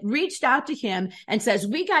submit, reached out to him and says,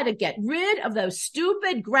 we got to get rid of those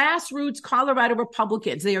stupid grassroots Colorado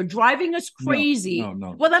Republicans. They are driving us crazy.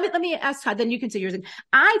 No. Well, let me ask Todd, then you can say yours.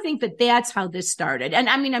 I think that that's how this started. And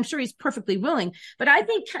I mean, I'm sure he's perfectly willing, but I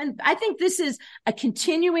think this is a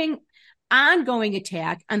continuing, ongoing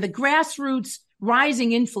attack on the grassroots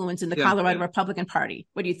rising influence in the Colorado Republican Party.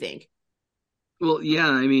 What do you think? Well, yeah,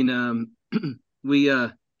 I mean, we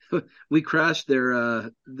crashed their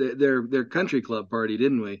country club party,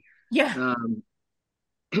 didn't we? Yeah.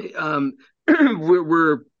 We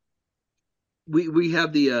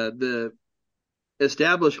have the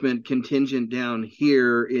establishment contingent down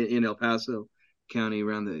here in El Paso County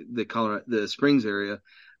around the Springs area,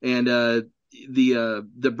 and the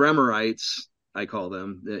Bremerites, I call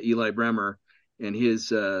them, Eli Bremer and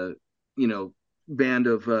his band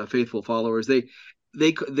of faithful followers. They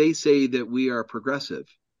say that we are progressive.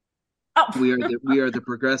 We are the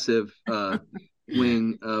progressive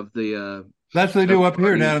wing of the. That's what they do up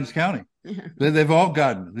here in Adams County. They've all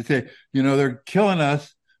gotten it. They say, they're killing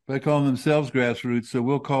us by calling themselves grassroots, so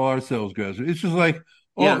we'll call ourselves grassroots. It's just like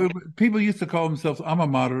Yeah. People used to call themselves, I'm a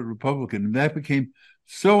moderate Republican. And that became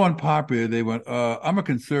so unpopular. They went, I'm a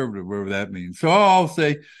conservative, whatever that means. So I'll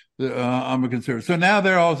say, I'm a conservative. So now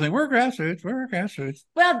they're all saying, we're grassroots.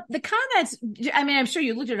 Well, the comments, I mean, I'm sure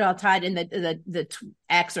you looked at it all, Todd, in the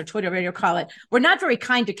X or Twitter, whatever you call it, were not very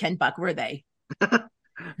kind to Ken Buck, were they?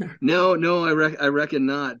 No, I reckon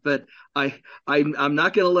not. But I'm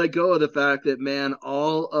not going to let go of the fact that, man,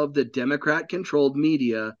 all of the Democrat-controlled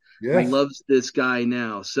media loves this guy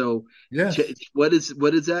now. So, what does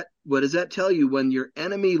that tell you when your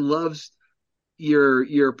enemy loves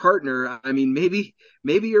your partner? I mean, maybe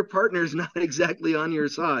your partner's not exactly on your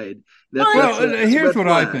side. Here's what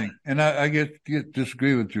I think, and I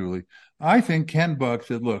disagree with Julie. I think Ken Buck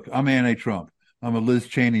said, "Look, I'm anti-Trump. I'm a Liz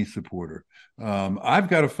Cheney supporter. I've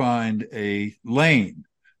got to find a lane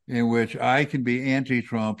in which I can be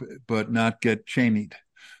anti-Trump but not get Cheneyed."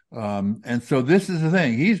 And so this is the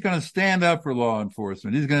thing. He's going to stand up for law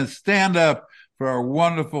enforcement. He's going to stand up for our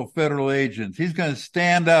wonderful federal agents. He's going to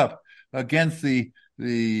stand up against the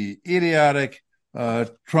idiotic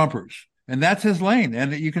Trumpers. And that's his lane.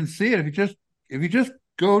 And you can see it if you just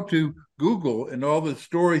go to Google and all the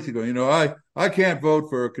stories you go, I can't vote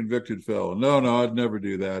for a convicted felon. No, I'd never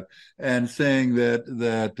do that. And saying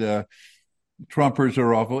that Trumpers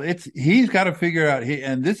are awful. He's got to figure out,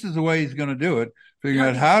 and this is the way he's going to do it, figure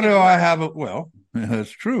out how do I have it? Well,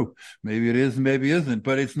 that's true. Maybe it is, maybe it isn't,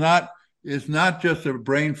 but it's not just a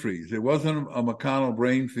brain freeze. It wasn't a McConnell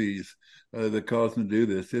brain freeze that caused him to do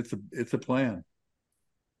this. It's a plan.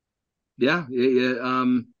 Yeah.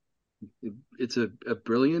 It's a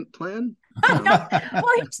brilliant plan. Well,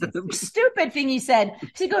 stupid thing he said.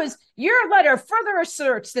 He goes, your letter further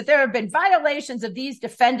asserts that there have been violations of these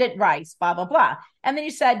defendant rights, blah, blah, blah. And then he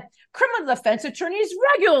said, criminal defense attorneys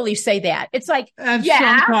regularly say that. It's like, and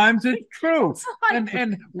sometimes it's true.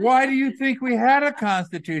 And why do you think we had a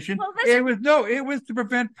constitution? Well, it was to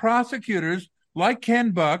prevent prosecutors like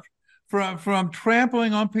Ken Buck from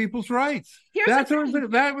trampling on people's rights. That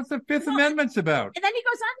was the Fifth Amendment's about. And then he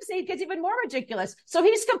goes on to say it gets even more ridiculous. So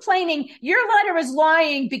he's complaining your letter is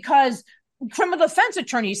lying because criminal defense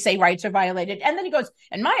attorneys say rights are violated. And then he goes,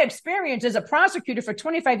 in my experience as a prosecutor for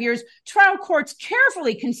 25 years, trial courts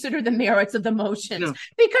carefully consider the merits of the motions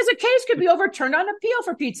because a case could be overturned on appeal,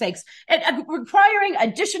 for Pete's sakes, and requiring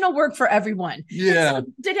additional work for everyone. Yeah. So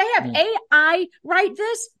did they have AI write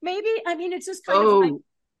this? Maybe. I mean, it's just kind of like.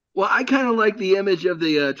 Well, I kind of like the image of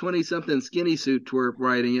the 20-something skinny suit twerp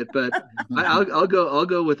writing it, but I'll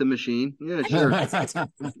go with the machine. Yeah, sure. Wait, so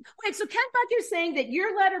Ken Buck is saying that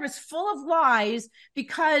your letter is full of lies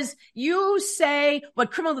because you say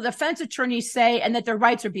what criminal defense attorneys say and that their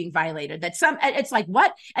rights are being violated. It's like,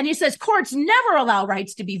 what? And he says courts never allow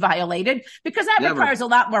rights to be violated because that requires a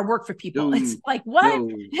lot more work for people. It's like, what?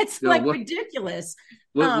 It's ridiculous.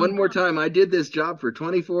 One more time. I did this job for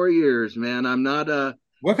 24 years, man. I'm not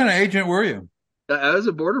What kind of agent were you? I was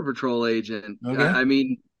a Border Patrol agent. Okay. I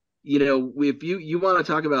mean, if you want to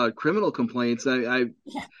talk about criminal complaints, if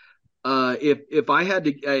I had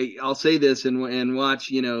to, I'll say this and watch,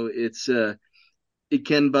 it's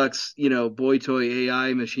Ken Buck's, boy toy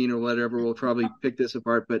AI machine or whatever will probably pick this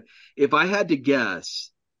apart. But if I had to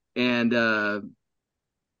guess, and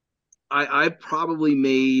I probably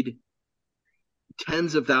made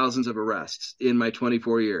tens of thousands of arrests in my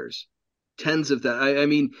 24 years. Tens of that. I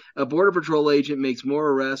mean, a Border Patrol agent makes more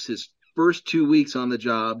arrests his first 2 weeks on the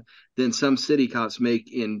job than some city cops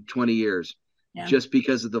make in 20 years, just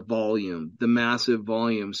because of the volume, the massive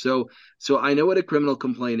volume. So I know what a criminal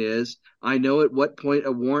complaint is. I know at what point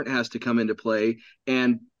a warrant has to come into play.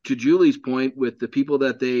 And to Julie's point, with the people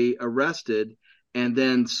that they arrested and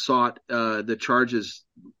then sought the charges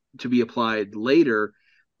to be applied later,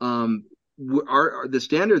 the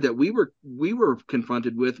standard that we were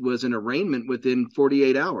confronted with was an arraignment within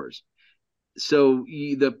 48 hours. So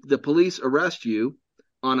the police arrest you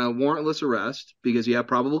on a warrantless arrest because you have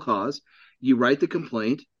probable cause. You write the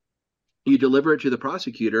complaint, you deliver it to the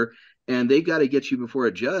prosecutor, and they've got to get you before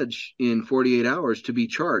a judge in 48 hours to be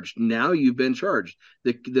charged. Now you've been charged.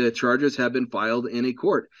 The charges have been filed in a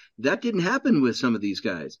court. That didn't happen with some of these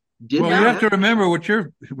guys. You have to remember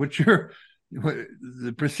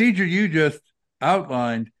the procedure you just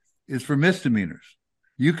outlined is for misdemeanors.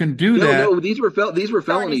 You can do that. No, these were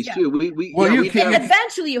felonies too.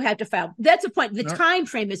 Eventually you have to file. That's the point. The time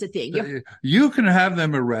frame is a thing. You can have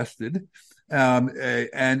them arrested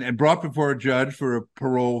and brought before a judge for a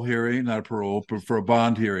parole hearing, not a parole, but for a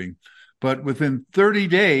bond hearing. But within 30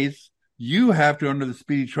 days, you have to, under the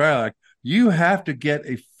Speedy Trial Act, you have to get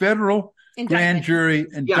a federal grand jury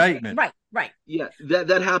indictment. Right. Yeah,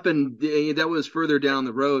 that happened. That was further down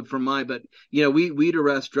the road from but we'd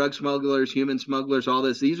arrest drug smugglers, human smugglers, all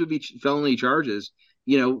this. These would be felony charges.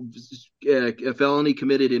 A felony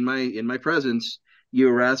committed in my presence, you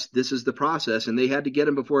arrest. This is the process, and they had to get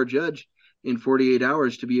him before a judge in 48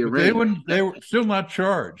 hours to be arraigned. They were still not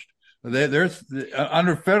charged. There's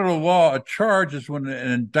under federal law, a charge is when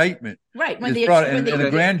an indictment is brought in a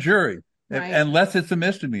grand jury, unless it's a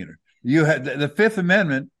misdemeanor. You have the Fifth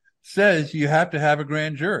Amendment says you have to have a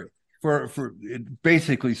grand jury for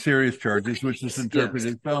basically serious charges, which is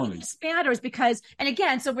interpreted felonies. This matters because, and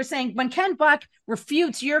again, so we're saying when Ken Buck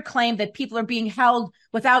refutes your claim that people are being held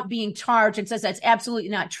without being charged and says that's absolutely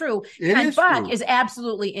not true, Ken Buck is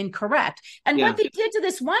absolutely incorrect. And what they did to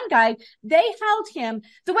this one guy, they held him.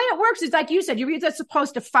 The way it works is like you said, you're either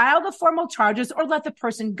supposed to file the formal charges or let the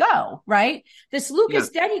person go, right? This Lucas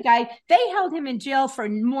Denny guy, they held him in jail for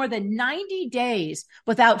more than 90 days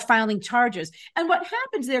without filing charges. And what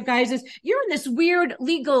happens there, guys, is you're in this weird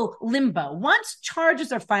legal limbo. Once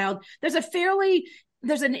charges are filed, there's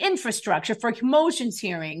an infrastructure for motions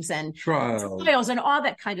hearings and trials and all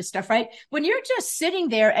that kind of stuff, right? When you're just sitting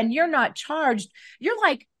there and you're not charged, you're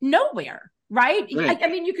like nowhere. Right? I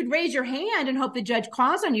mean, you could raise your hand and hope the judge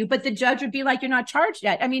calls on you, but the judge would be like, you're not charged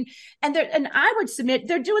yet. I mean, and I would submit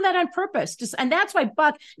they're doing that on purpose. And that's why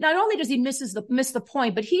Buck, not only does he miss the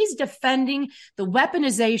point, but he's defending the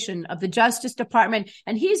weaponization of the Justice Department,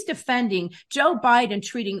 and he's defending Joe Biden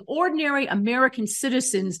treating ordinary American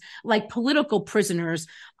citizens like political prisoners,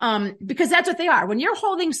 because that's what they are. When you're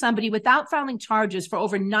holding somebody without filing charges for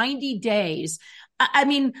over 90 days, I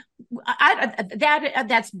mean,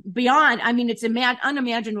 that's beyond. I mean, it's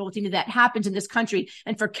unimaginable to me that happens in this country.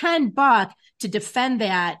 And for Ken Buck to defend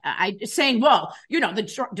that, saying, "Well,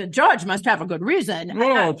 the judge must have a good reason."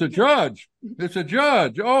 No, it's a judge. It's a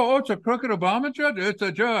judge. Oh, it's a crooked Obama judge. It's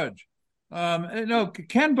a judge. No,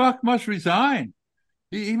 Ken Buck must resign.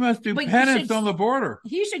 He must do penance on the border.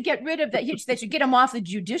 He should get rid of that. They should get him off the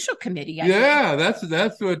Judicial Committee.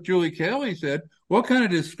 That's what Julie Kelly said. What kind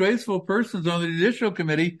of disgraceful person's on the Judicial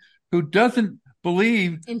Committee who doesn't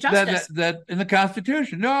believe in justice, that in the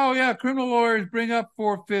Constitution? No, criminal lawyers bring up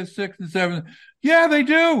 4th, 5th, 6th, and 7th. Yeah, they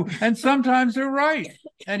do, and sometimes they're right.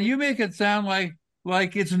 And you make it sound like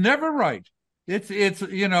it's never right. It's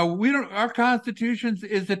we don't. Our Constitution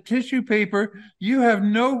is a tissue paper you have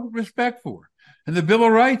no respect for. And the Bill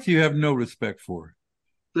of Rights, you have no respect for.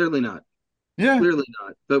 Clearly not. Yeah, clearly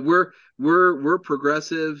not. But we're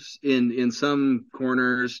progressives in some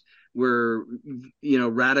corners. We're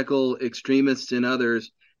radical extremists in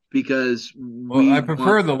others because I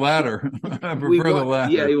prefer the latter. I prefer the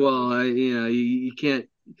latter. Yeah, well, you can't.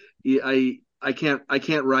 I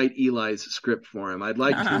can't write Eli's script for him. I'd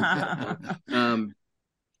like to,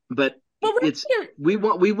 but. We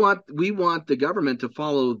want the government to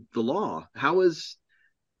follow the law. How is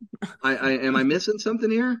am I missing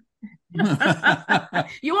something here?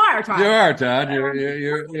 You are, Todd. You are, Todd.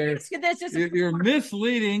 You're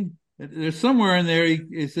misleading. There's somewhere in there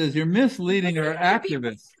he says you're misleading our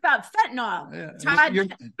activists about fentanyl. Todd,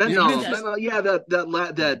 fentanyl. Yeah,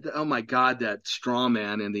 that. Oh my God, that straw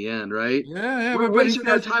man in the end, right? Yeah. We're wasting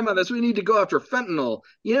our time on this. We need to go after fentanyl.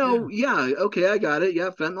 Okay, I got it. Yeah,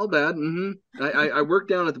 fentanyl bad. Mm-hmm. I work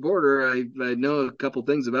down at the border. I know a couple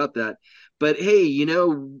things about that. But hey,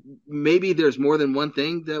 maybe there's more than one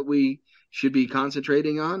thing that we should be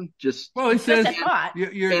concentrating on. He says,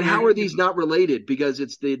 and how are these not related? Because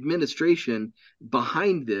it's the administration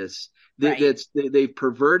behind this. They've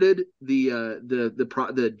perverted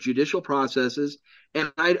the judicial processes, and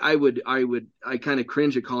I kind of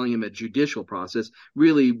cringe at calling him a judicial process.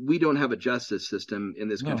 Really, we don't have a justice system in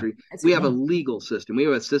this country. We have a legal system. We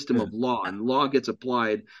have a system of law, and law gets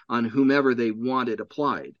applied on whomever they want it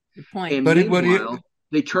applied. Good point. And meanwhile,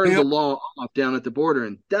 they turned the law off down at the border,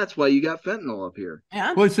 and that's why you got fentanyl up here.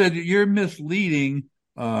 Yeah. Well, he said you're misleading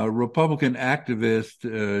Republican activists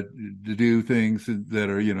to do things that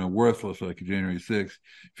are, worthless, like January 6th.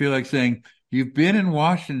 Feel like saying you've been in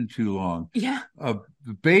Washington too long. Yeah. The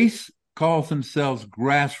base calls themselves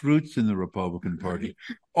grassroots in the Republican Party.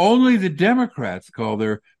 Only the Democrats call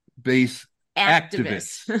their base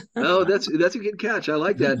activists. Oh, that's a good catch. I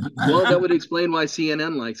like that. Well, that would explain why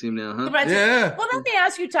CNN likes him now, huh? Yeah. Well, let me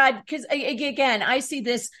ask you, Todd, because again, I see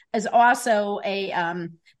this as also a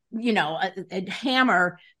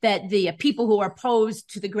hammer that the people who are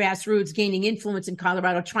opposed to the grassroots gaining influence in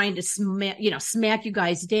Colorado, trying to smack you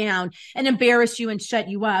guys down and embarrass you and shut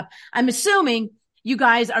you up. I'm assuming you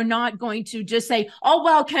guys are not going to just say, "Oh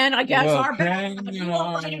well, Ken, I guess our bad. You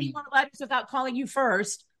won't write any more letters without calling you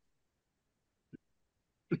first."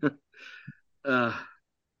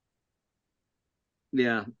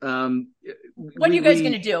 Yeah. What are you guys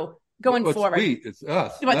going to do going forward? It's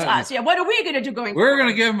us. What's us? Yeah. What are we going to do going We're forward? We're going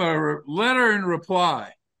to give them a letter in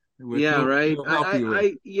reply. Yeah, right.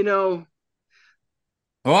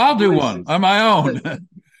 I'll do one on my own.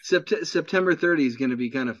 September 30 is going to be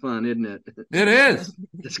kind of fun, isn't it? It is.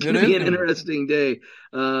 It's going to be an interesting day.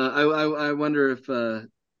 I wonder if the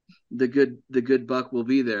good buck will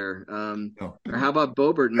be there. Or how about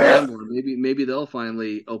Boebert and Lamborn? Maybe they'll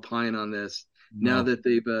finally opine on this now that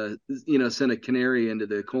they've sent a canary into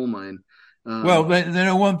the coal mine. Well,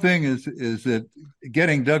 one thing is that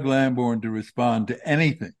getting Doug Lamborn to respond to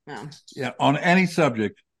anything, on any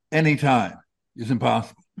subject, anytime, is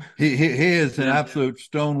impossible. He is an absolute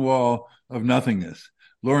stonewall of nothingness.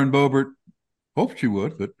 Lauren Boebert hoped she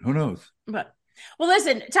would, but who knows? Well,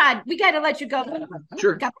 listen, Todd, we got to let you go.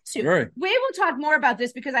 Sure. Right. We will talk more about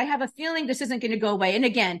this because I have a feeling this isn't going to go away. And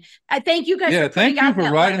again, I thank you guys. Yeah, thank you for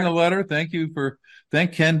writing the letter. Thank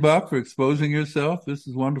Ken Buck for exposing yourself. This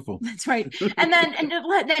is wonderful. That's right. And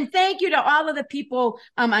then thank you to all of the people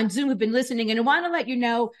on Zoom who've been listening. And I want to let you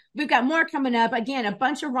know we've got more coming up. Again, a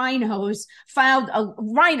bunch of rhinos,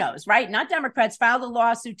 right? Not Democrats, filed a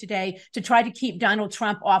lawsuit today to try to keep Donald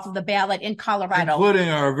Trump off of the ballot in Colorado, including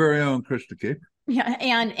our very own Krista Caper. Yeah,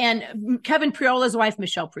 and Kevin Priola's wife,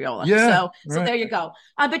 Michelle Priola. Yeah, so there you go.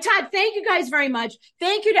 But Todd, thank you guys very much.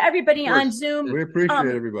 Thank you to everybody on Zoom. We appreciate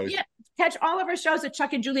everybody. Yeah, catch all of our shows at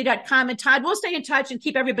chuckandjulie.com. And Todd, we'll stay in touch and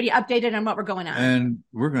keep everybody updated on what we're going on. And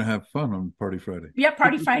we're going to have fun on Party Friday. Yeah,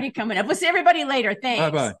 Party Friday coming up. We'll see everybody later. Thanks.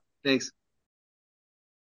 Bye-bye. Thanks.